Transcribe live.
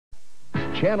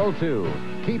Channel 2,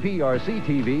 TPRC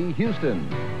TV,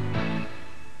 Houston.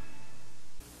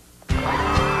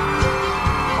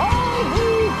 All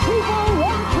these people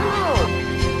want to know.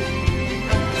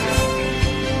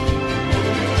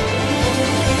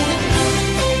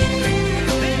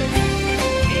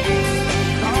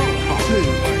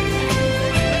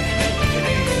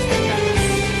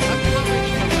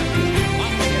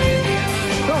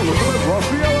 Don't look at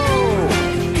Rafael.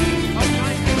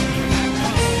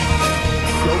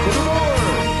 Go to the board.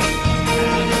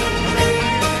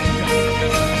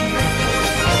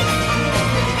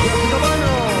 Get to the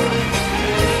final.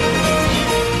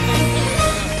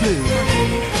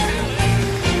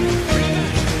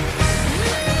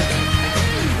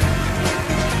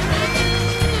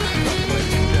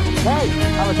 Hey,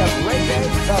 how was that great day?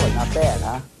 Oh, not bad,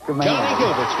 huh? Good man. Johnny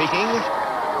Gilbert speaking.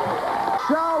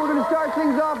 So, we're going to start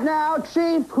things off now.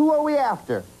 Chief, who are we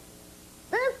after?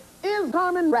 This is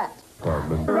Carmen Rat.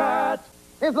 Carmen Rat.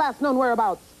 His last known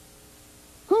whereabouts.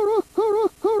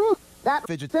 That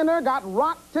fidget spinner got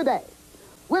rocked today.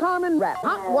 With Carmen Rat,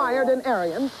 hot-wired in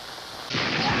Aryan.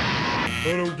 I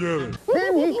don't get it.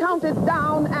 Then he counted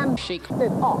down and shaked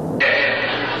it off.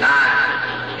 10,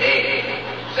 9, 8,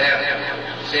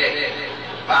 7, 6,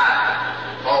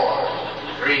 5,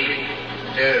 4, 3,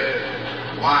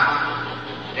 2, 1.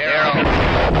 Zero.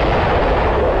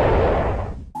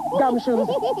 Gumshoes,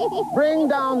 bring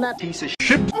down that piece of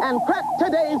shit and crack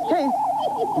today's case.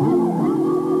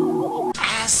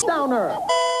 Ass downer.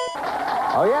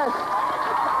 Oh, yes.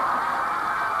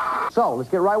 So, let's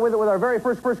get right with it with our very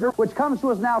first person, which comes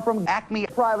to us now from Acme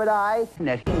Private Eye.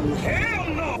 Hell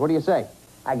no! What do you say?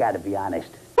 I gotta be honest.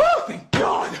 Oh, thank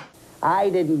God! I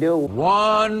didn't do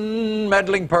One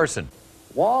meddling person.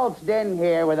 waltzed in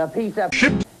here with a piece of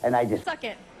Shit. and I just Suck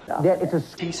it. Yeah, it's a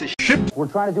Piece of shit. We're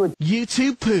trying to do a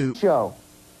YouTube poo. show.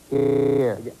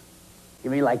 Here.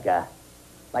 give me like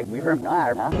we heard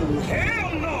huh? Hell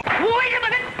no! Wait a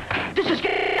minute! This is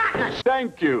getting us.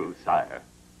 Thank you, sire.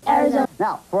 Arizona.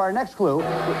 Now, for our next clue.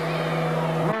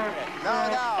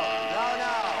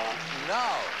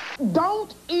 No.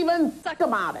 Don't even think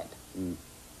about it.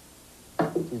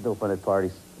 She's no fun at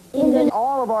parties.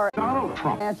 All of our Donald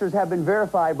Trump. answers have been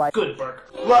verified by Good burger.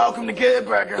 Welcome to Good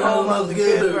Burger, home of the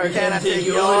Good Burger. Can I take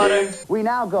your order? We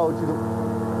now go to the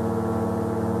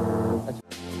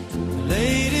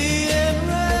Lady in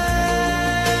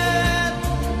red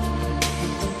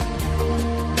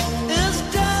is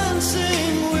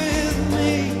dancing with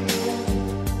me.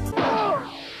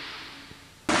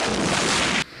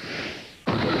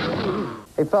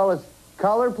 Hey fellas,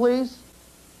 color please.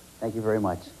 Thank you very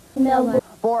much. Melbourne.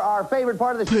 For our favorite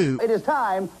part of the show, it is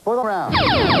time for the round.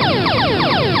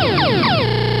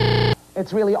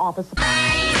 It's really office.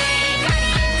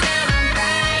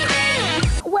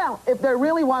 Well, if there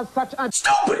really was such a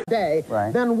stupid day,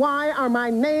 Right. then why are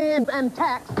my names and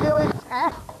tax still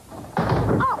intact?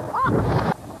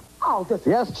 Oh, this.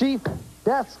 Yes, Chief.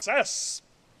 Desk. That's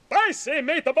spicy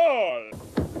meatball.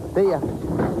 See ya.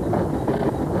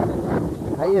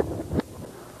 How you?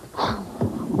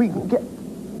 We get.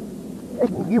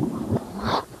 You.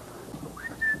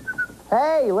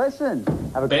 Hey, listen.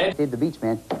 Have a good day at the beach,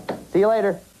 man. See you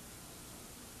later.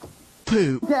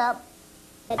 Poo. Tap.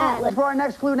 Atlas. For our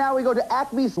next clue now, we go to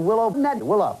Acme's Willow.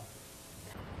 Willow.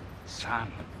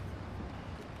 Son,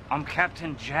 I'm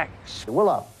Captain Jack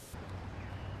Willow.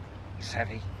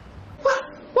 Savvy. What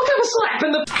kind of slap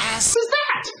in the ass is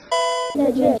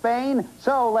that? Spain.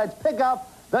 So let's pick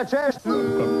up the chairs.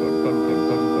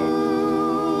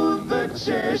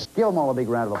 Give them all a big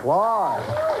round of applause.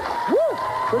 Woo!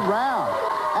 Good round.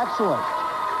 Excellent.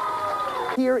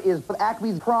 Here is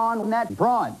Acme's prawn net.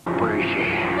 Prawn. Where is she?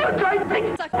 A great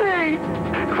big suck me.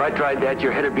 If I tried that,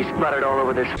 your head would be splattered all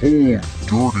over this. Dirty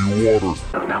water.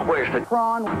 Now, where's the...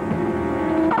 Prawn.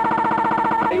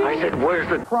 I said, where's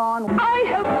the... Prawn. I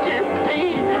have just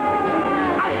seen.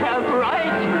 I have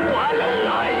right one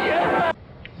liar.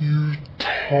 You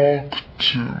talk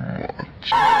too much.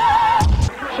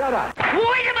 Shut up.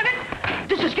 Wait a minute!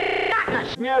 This is getting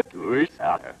us.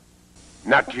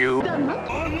 Not you.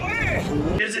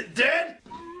 Is it dead?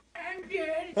 I'm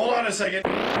dead. Hold on a second.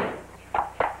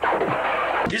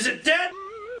 Is it dead?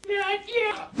 Not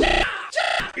yet.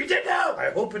 You did now.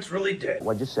 I hope it's really dead.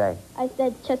 What'd you say? I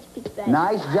said Chesapeake Bay.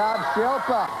 Nice job,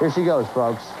 Shilpa. Here she goes,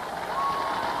 folks.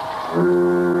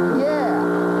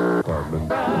 Yeah. Carmen.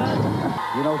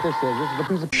 You know what this is? This is a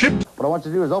piece of shit. What I want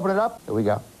you to do is open it up. Here we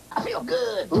go. I feel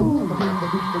good.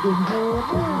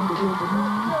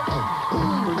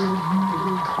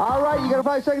 All right, you got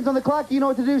 5 seconds on the clock. You know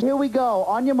what to do. Here we go.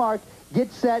 On your mark,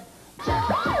 get set.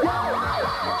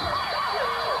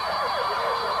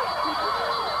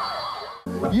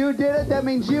 You did it. That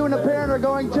means you and the parent are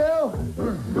going too.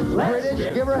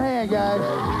 British, give her a hand, guys.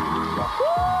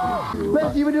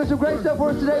 Betsy, you've been doing some great stuff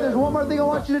for us today. There's one more thing I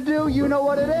want you to do. You know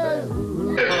what it is.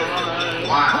 1,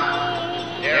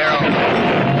 0.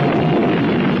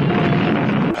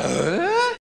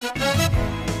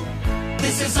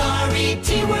 This is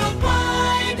RET Worldwide.